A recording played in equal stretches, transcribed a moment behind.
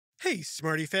Hey,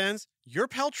 Smarty fans, your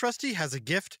pal Trusty has a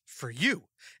gift for you.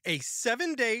 A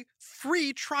 7-day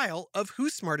free trial of Who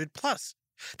Smarted Plus.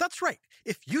 That's right.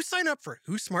 If you sign up for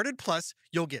Who Smarted Plus,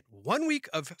 you'll get 1 week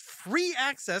of free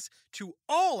access to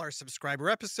all our subscriber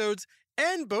episodes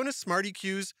and bonus Smarty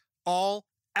Cues, all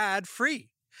ad-free.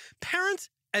 Parents,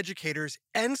 educators,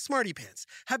 and Smarty Pants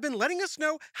have been letting us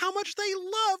know how much they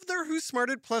love their Who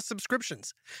Smarted Plus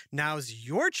subscriptions. Now's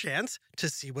your chance to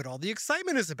see what all the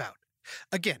excitement is about.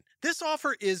 Again, this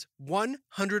offer is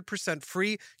 100%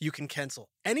 free. You can cancel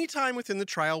anytime within the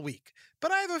trial week.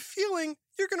 But I have a feeling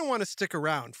you're going to want to stick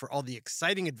around for all the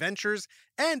exciting adventures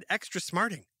and extra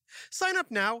smarting. Sign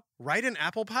up now right in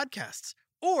Apple Podcasts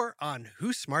or on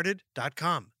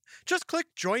whosmarted.com. Just click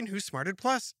Join Who Smarted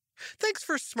Plus. Thanks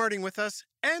for smarting with us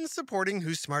and supporting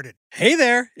Who Smarted. Hey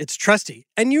there, it's Trusty,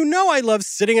 and you know I love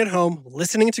sitting at home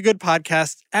listening to good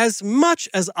podcasts as much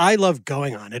as I love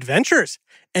going on adventures.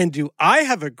 And do I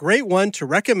have a great one to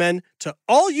recommend to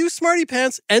all you Smarty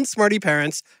Pants and Smarty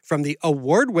Parents from the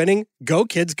award-winning Go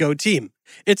Kids Go team.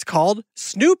 It's called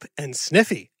Snoop and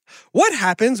Sniffy. What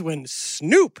happens when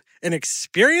Snoop, an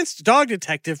experienced dog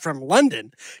detective from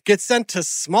London, gets sent to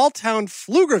small-town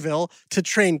Pflugerville to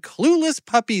train clueless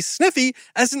puppy Sniffy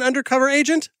as an undercover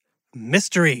agent?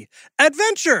 Mystery,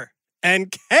 adventure,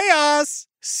 and chaos!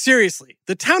 Seriously,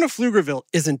 the town of Pflugerville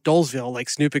isn't Dolesville like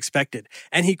Snoop expected,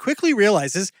 and he quickly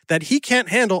realizes that he can't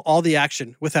handle all the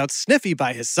action without Sniffy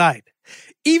by his side.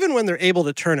 Even when they're able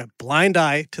to turn a blind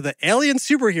eye to the alien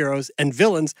superheroes and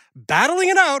villains battling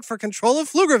it out for control of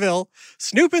Pflugerville,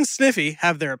 Snoop and Sniffy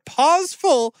have their paws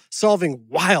full solving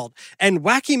wild and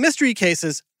wacky mystery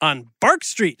cases on Bark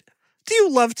Street. Do you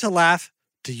love to laugh?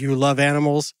 Do you love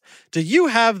animals? Do you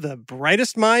have the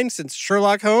brightest mind since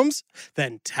Sherlock Holmes?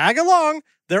 Then tag along.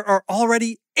 There are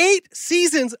already 8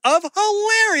 seasons of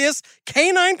hilarious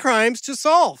canine crimes to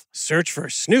solve. Search for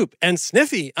Snoop and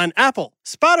Sniffy on Apple,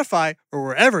 Spotify, or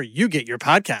wherever you get your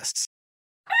podcasts.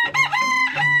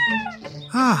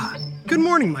 Good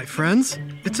morning, my friends.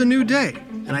 It's a new day,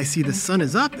 and I see the sun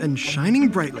is up and shining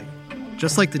brightly,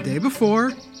 just like the day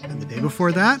before, and the day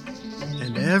before that,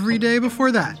 and every day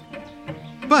before that.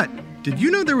 But did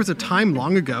you know there was a time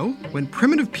long ago when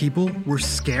primitive people were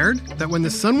scared that when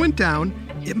the sun went down,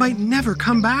 it might never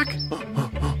come back?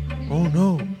 Oh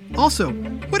no. Also,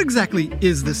 what exactly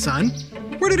is the sun?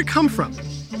 Where did it come from?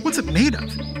 What's it made of?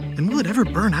 And will it ever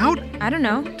burn out? I don't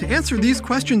know. To answer these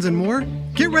questions and more,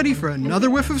 get ready for another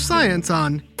whiff of science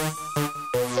on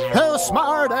Who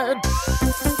Smarted?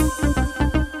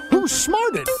 Who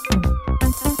Smarted?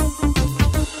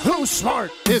 Who's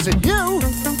smart? Is it you?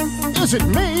 Is it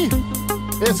me?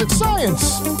 Is it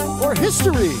science or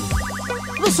history?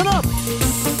 Listen up,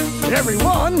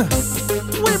 everyone.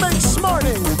 We make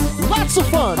smarting lots of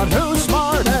fun on Who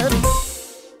Smarted.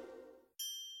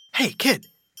 Hey, kid,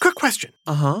 quick question.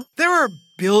 There are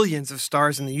billions of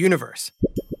stars in the universe.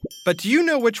 But do you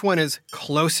know which one is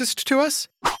closest to us?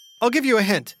 I'll give you a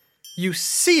hint. You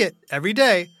see it every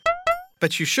day,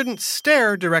 but you shouldn't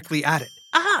stare directly at it.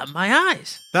 My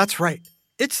eyes. That's right.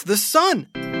 It's the sun.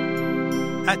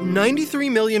 At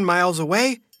 93 million miles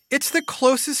away, it's the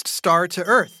closest star to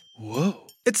Earth. Whoa.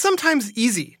 It's sometimes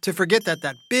easy to forget that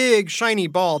that big, shiny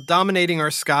ball dominating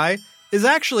our sky is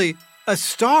actually a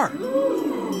star.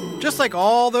 Just like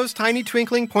all those tiny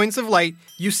twinkling points of light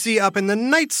you see up in the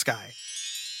night sky.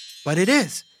 But it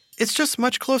is. It's just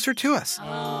much closer to us.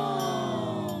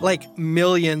 Like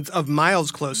millions of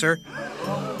miles closer.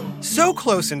 So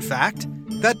close, in fact,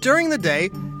 that during the day,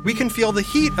 we can feel the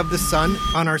heat of the sun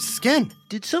on our skin.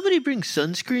 Did somebody bring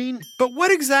sunscreen? But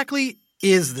what exactly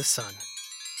is the sun?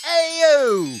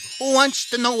 Hey, who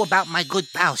wants to know about my good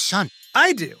pal Sun?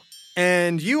 I do.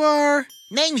 And you are?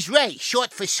 Name's Ray,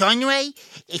 short for Sun Ray.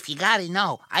 If you gotta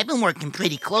know, I've been working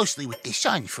pretty closely with the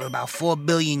sun for about 4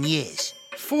 billion years.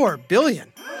 4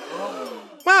 billion?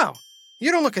 Wow,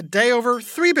 you don't look a day over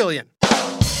 3 billion.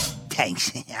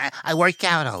 Thanks. I work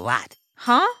out a lot.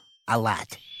 Huh? A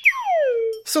lot.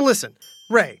 So listen,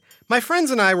 Ray, my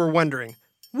friends and I were wondering,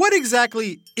 what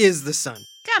exactly is the sun?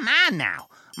 Come on now.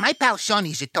 My pal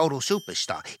Sonny's a total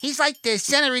superstar. He's like the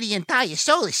center of the entire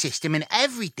solar system, and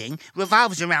everything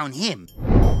revolves around him.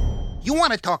 You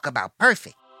want to talk about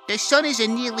perfect? The sun is a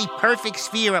nearly perfect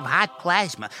sphere of hot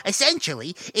plasma.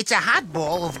 Essentially, it's a hot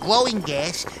ball of glowing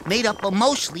gas made up of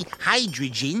mostly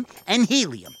hydrogen and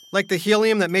helium. Like the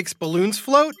helium that makes balloons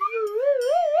float?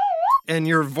 And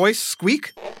your voice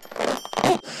squeak?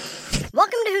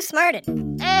 Welcome to Who Smarted.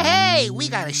 Hey, we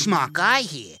got a smart guy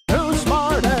here. Who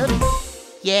Smarted?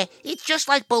 Yeah, it's just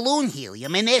like balloon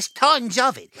helium, and there's tons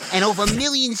of it. And over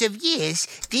millions of years,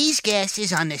 these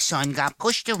gases on the sun got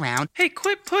pushed around Hey,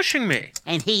 quit pushing me.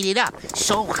 and heated up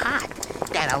so hot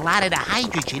that a lot of the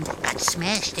hydrogen got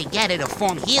smashed together to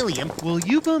form helium Well,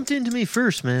 you bumped into me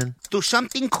first, man. through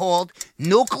something called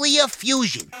nuclear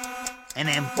fusion. And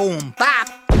then boom, bop.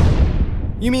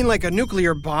 You mean like a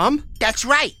nuclear bomb? That's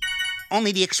right.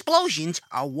 Only the explosions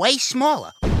are way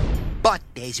smaller. But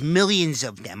there's millions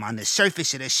of them on the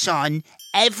surface of the sun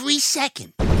every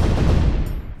second.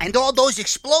 And all those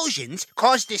explosions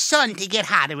cause the sun to get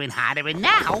hotter and hotter, and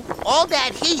now all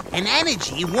that heat and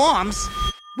energy warms.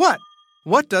 What?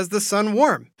 What does the sun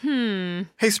warm?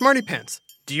 Hey, Smarty Pants,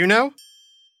 do you know?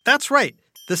 That's right.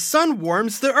 The sun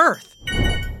warms the Earth.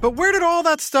 But where did all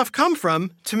that stuff come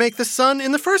from to make the sun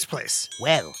in the first place?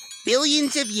 Well,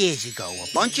 billions of years ago,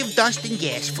 a bunch of dust and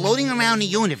gas floating around the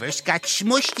universe got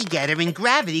smushed together, and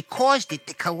gravity caused it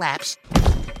to collapse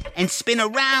and spin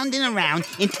around and around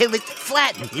until it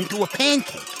flattened into a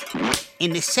pancake.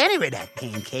 In the center of that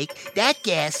pancake, that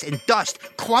gas and dust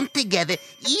clumped together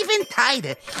even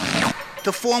tighter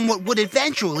to form what would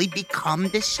eventually become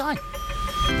the sun.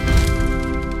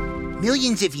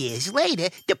 Millions of years later,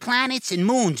 the planets and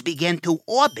moons began to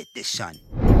orbit the sun.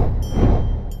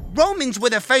 Romans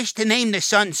were the first to name the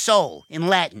sun Sol in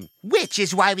Latin, which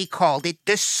is why we called it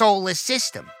the solar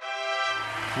system.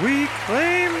 We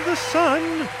claim the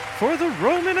sun for the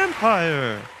Roman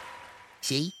Empire.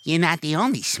 See, you're not the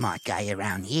only smart guy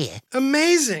around here.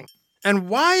 Amazing. And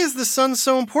why is the sun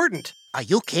so important? Are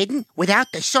you kidding?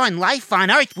 Without the sun, life on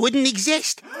Earth wouldn't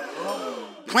exist.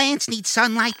 Plants need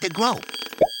sunlight to grow.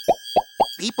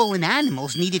 People and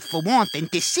animals need it for warmth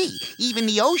and to see. Even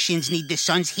the oceans need the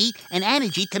sun's heat and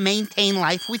energy to maintain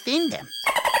life within them.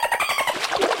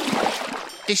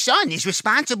 The sun is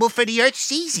responsible for the Earth's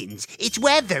seasons, its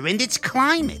weather, and its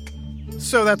climate.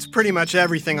 So that's pretty much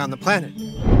everything on the planet.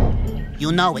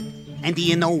 You know it. And do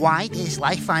you know why there's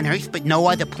life on Earth but no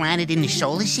other planet in the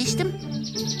solar system?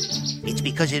 It's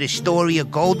because of the story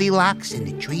of Goldilocks and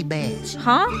the Three Bears.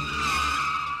 Huh?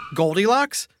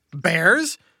 Goldilocks?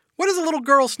 Bears? What does a little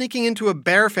girl sneaking into a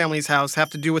bear family's house have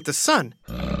to do with the sun?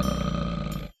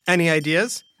 Any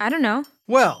ideas? I don't know.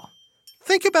 Well,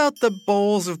 think about the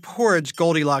bowls of porridge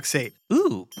Goldilocks ate.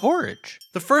 Ooh, porridge.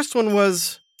 The first one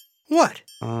was what?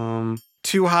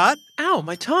 Too hot? Ow,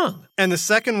 my tongue. And the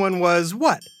second one was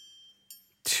what?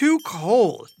 Too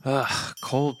cold. Ugh,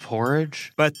 cold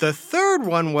porridge. But the third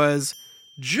one was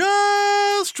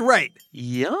just right.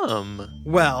 Yum.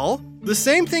 Well, the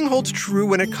same thing holds true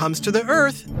when it comes to the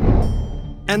Earth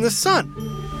and the sun.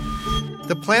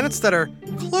 The planets that are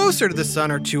closer to the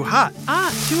sun are too hot,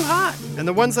 Too hot. and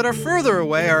the ones that are further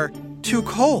away are too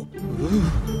cold.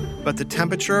 But the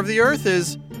temperature of the Earth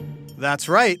is, that's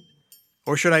right.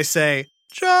 Or should I say,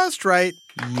 just right.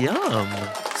 Yum.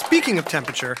 Speaking of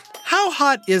temperature, how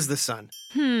hot is the sun?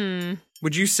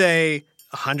 Would you say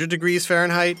 100 degrees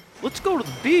Fahrenheit? Let's go to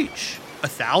the beach.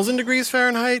 1,000 degrees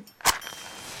Fahrenheit?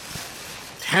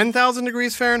 10,000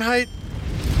 degrees Fahrenheit?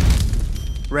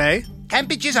 Ray?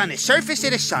 Temperatures on the surface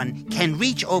of the sun can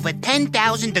reach over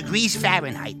 10,000 degrees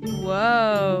Fahrenheit.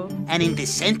 Whoa. And in the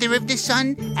center of the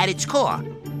sun, at its core,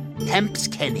 temps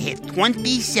can hit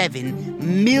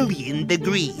 27 million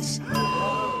degrees.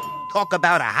 Talk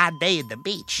about a hot day at the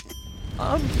beach.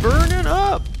 I'm burning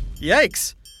up.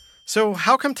 Yikes. So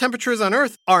how come temperatures on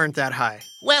Earth aren't that high?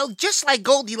 Well, just like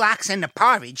Goldilocks and the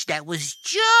porridge that was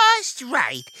just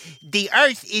right, the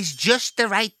Earth is just the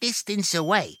right distance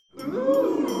away.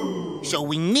 So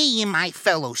when me and my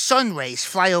fellow sun rays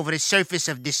fly over the surface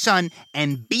of the sun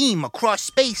and beam across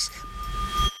space,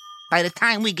 by the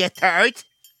time we get to Earth,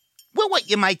 we're what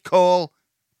you might call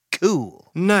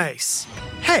cool. Nice.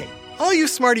 Hey, all you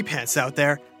smarty pants out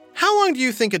there, how long do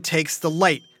you think it takes the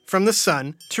light from the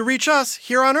sun to reach us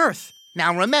here on Earth?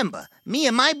 Now remember, me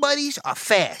and my buddies are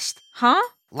fast. Huh?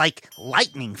 Like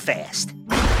lightning fast.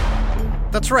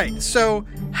 That's right. So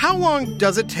how long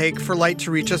does it take for light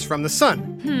to reach us from the sun?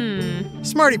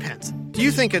 Smarty pants, do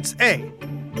you think it's A,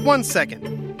 1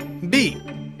 second, B,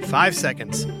 5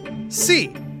 seconds,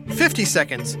 C, 50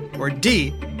 seconds, or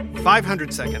D,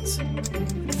 500 seconds?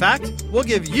 In fact, we'll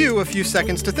give you a few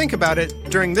seconds to think about it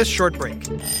during this short break.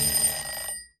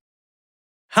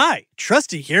 Hi,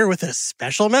 Trusty here with a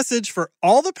special message for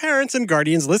all the parents and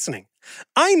guardians listening.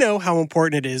 I know how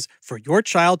important it is for your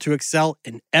child to excel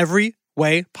in every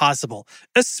way possible,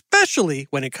 especially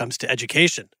when it comes to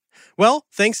education. Well,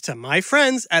 thanks to my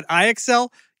friends at IXL,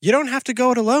 you don't have to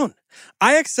go it alone.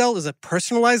 IXL is a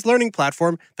personalized learning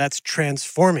platform that's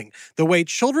transforming the way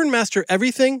children master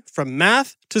everything from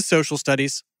math to social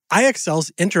studies.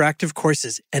 IXL's interactive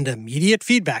courses and immediate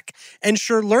feedback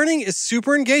ensure learning is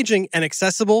super engaging and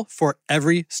accessible for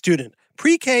every student,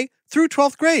 pre-K through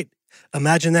 12th grade.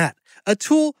 Imagine that, a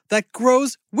tool that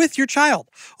grows with your child,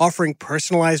 offering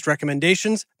personalized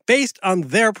recommendations based on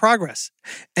their progress.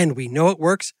 And we know it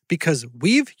works because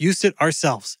we've used it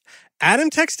ourselves. Adam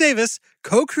Tex Davis,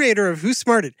 co-creator of Who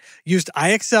Smarted, used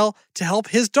IXL to help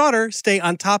his daughter stay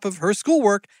on top of her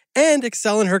schoolwork and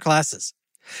excel in her classes.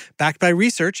 Backed by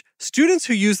research, students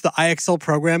who use the IXL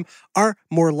program are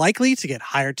more likely to get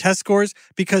higher test scores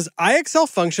because IXL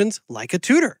functions like a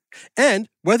tutor. And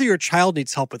whether your child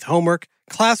needs help with homework,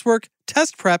 classwork,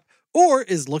 test prep, or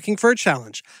is looking for a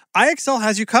challenge, IXL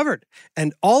has you covered,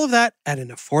 and all of that at an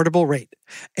affordable rate.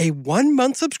 A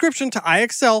 1-month subscription to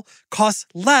IXL costs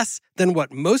less than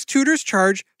what most tutors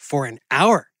charge for an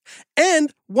hour.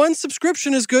 And one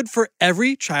subscription is good for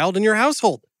every child in your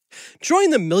household.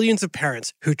 Join the millions of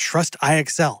parents who trust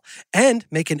IXL and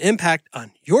make an impact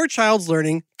on your child's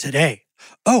learning today.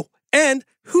 Oh, and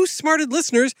Who Smarted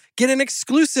listeners get an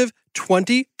exclusive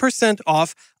 20%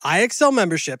 off IXL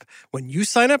membership when you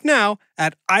sign up now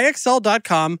at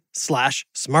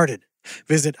IXL.com/smarted.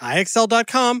 Visit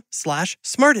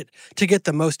IXL.com/smarted to get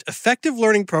the most effective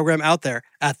learning program out there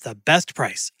at the best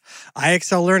price.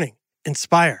 IXL Learning.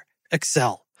 Inspire.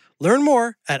 Excel. Learn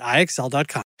more at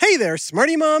IXL.com. Hey there,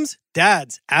 smarty moms,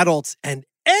 dads, adults, and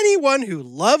anyone who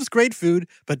loves great food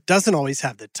but doesn't always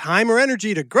have the time or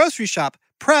energy to grocery shop,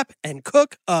 prep, and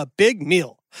cook a big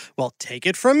meal. Well, take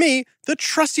it from me, the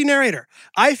trusty narrator.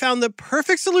 I found the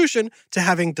perfect solution to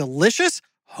having delicious,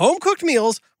 home-cooked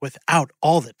meals without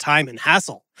all the time and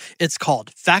hassle. It's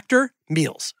called Factor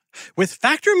Meals. With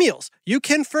Factor Meals, you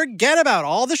can forget about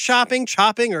all the shopping,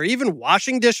 chopping, or even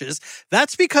washing dishes.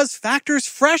 That's because Factor's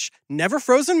fresh, never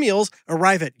frozen meals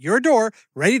arrive at your door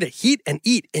ready to heat and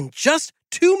eat in just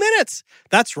 2 minutes.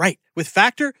 That's right. With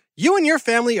Factor, you and your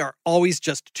family are always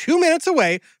just 2 minutes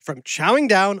away from chowing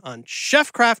down on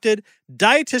chef-crafted,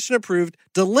 dietitian-approved,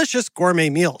 delicious gourmet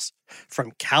meals.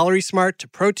 From Calorie Smart to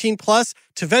Protein Plus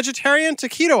to vegetarian to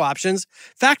keto options,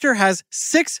 Factor has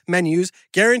 6 menus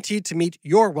guaranteed to meet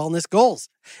your wellness goals.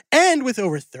 And with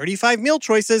over 35 meal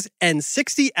choices and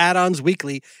 60 add-ons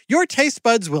weekly, your taste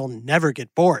buds will never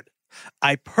get bored.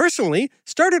 I personally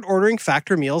started ordering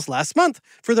Factor meals last month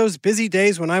for those busy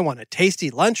days when I want a tasty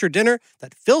lunch or dinner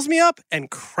that fills me up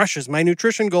and crushes my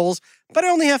nutrition goals, but I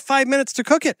only have 5 minutes to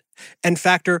cook it. And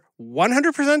Factor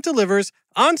 100% delivers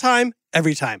on time,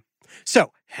 every time.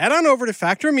 So head on over to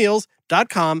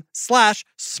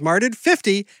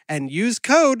factormeals.com/smarted50 and use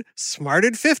code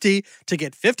SMARTED50 to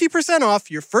get 50%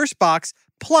 off your first box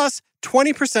plus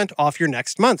 20% off your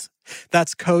next month.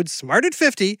 That's code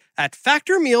SMARTED50 at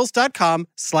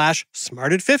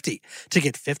factormeals.com/smarted50 to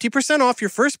get 50% off your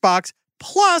first box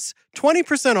plus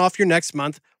 20% off your next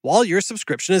month while your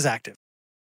subscription is active.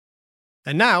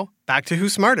 And now, back to Who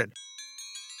Smarted.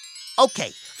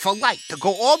 Okay, for light to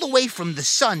go all the way from the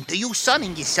sun to you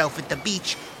sunning yourself at the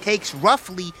beach takes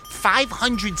roughly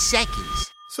 500 seconds.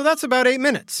 So that's about 8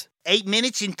 minutes. 8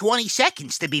 minutes and 20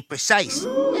 seconds to be precise.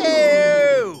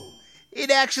 Ew! It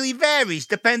actually varies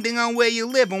depending on where you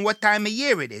live and what time of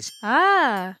year it is.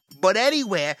 But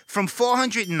anywhere from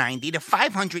 490 to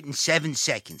 507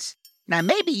 seconds. Now,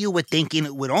 maybe you were thinking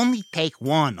it would only take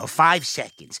 1 or 5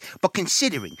 seconds, but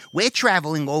considering we're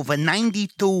traveling over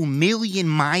 92 million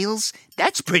miles,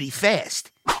 that's pretty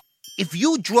fast. If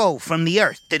you drove from the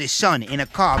Earth to the Sun in a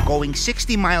car going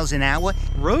 60 miles an hour,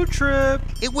 Road trip.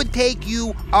 it would take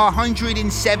you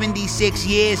 176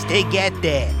 years to get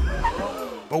there.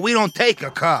 But we don't take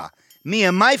a car. Me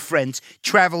and my friends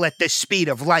travel at the speed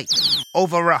of light,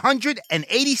 over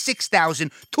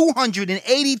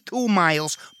 186,282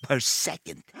 miles per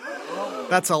second.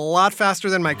 That's a lot faster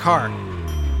than my car.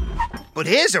 But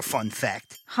here's a fun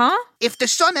fact. Huh? If the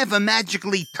sun ever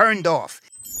magically turned off,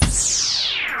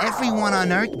 everyone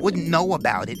on Earth wouldn't know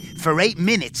about it for 8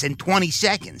 minutes and 20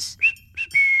 seconds.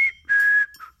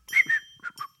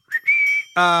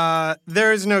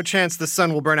 There's no chance the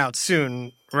sun will burn out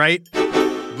soon, right?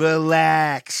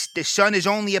 Relax. The sun is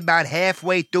only about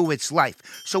halfway through its life,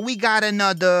 so we got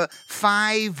another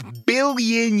 5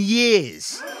 billion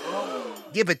years.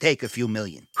 Give or take a few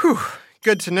million. Whew,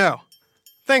 good to know.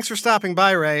 Thanks for stopping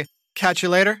by, Ray. Catch you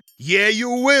later. Yeah, you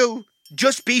will.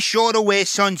 Just be sure to wear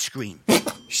sunscreen.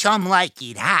 Some like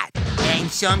it hot, and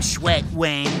some sweat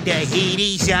when the heat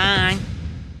is on.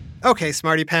 Okay,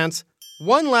 Smarty Pants.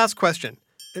 One last question.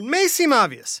 It may seem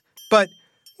obvious, but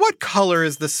what color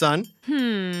is the sun?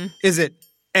 Is it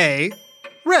A,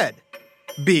 red,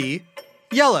 B,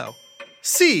 yellow,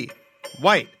 C,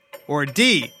 white, or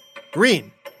D,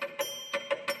 green?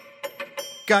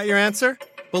 Got your answer?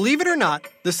 Believe it or not,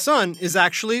 the sun is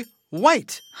actually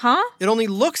white. Huh? It only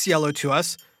looks yellow to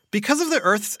us because of the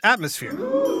Earth's atmosphere.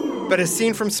 But as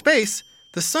seen from space,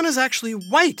 the sun is actually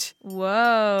white.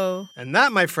 Whoa. And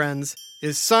that, my friends,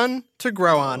 is sun to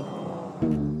grow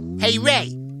on. Hey,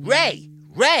 Ray!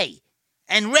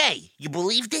 And Ray, you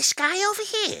believe this guy over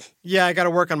here? Yeah, I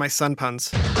gotta work on my sun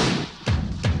puns.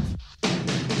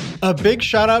 A big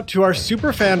shout out to our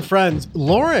superfan friends,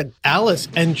 Lauren, Alice,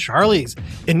 and Charlie's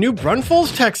in New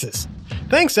Braunfels, Texas.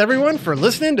 Thanks everyone for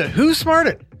listening to Who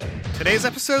Smarted. Today's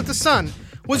episode of The Sun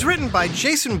was written by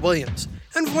Jason Williams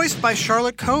and voiced by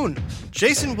Charlotte Cohn,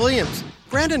 Jason Williams,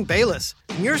 Brandon Bayless,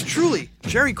 and yours truly,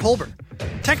 Jerry Colbert.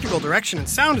 Technical direction and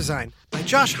sound design by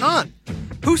Josh Hahn.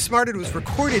 Who Smarted was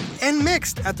recorded and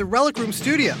mixed at the Relic Room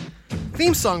Studio.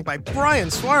 Theme song by Brian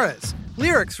Suarez.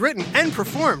 Lyrics written and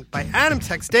performed by Adam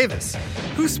Tex Davis.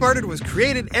 Who Smarted was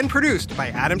created and produced by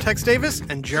Adam Tex Davis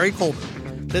and Jerry Colbert.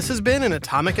 This has been an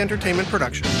Atomic Entertainment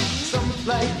production. Some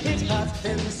like it hot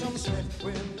and some sweat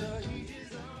when the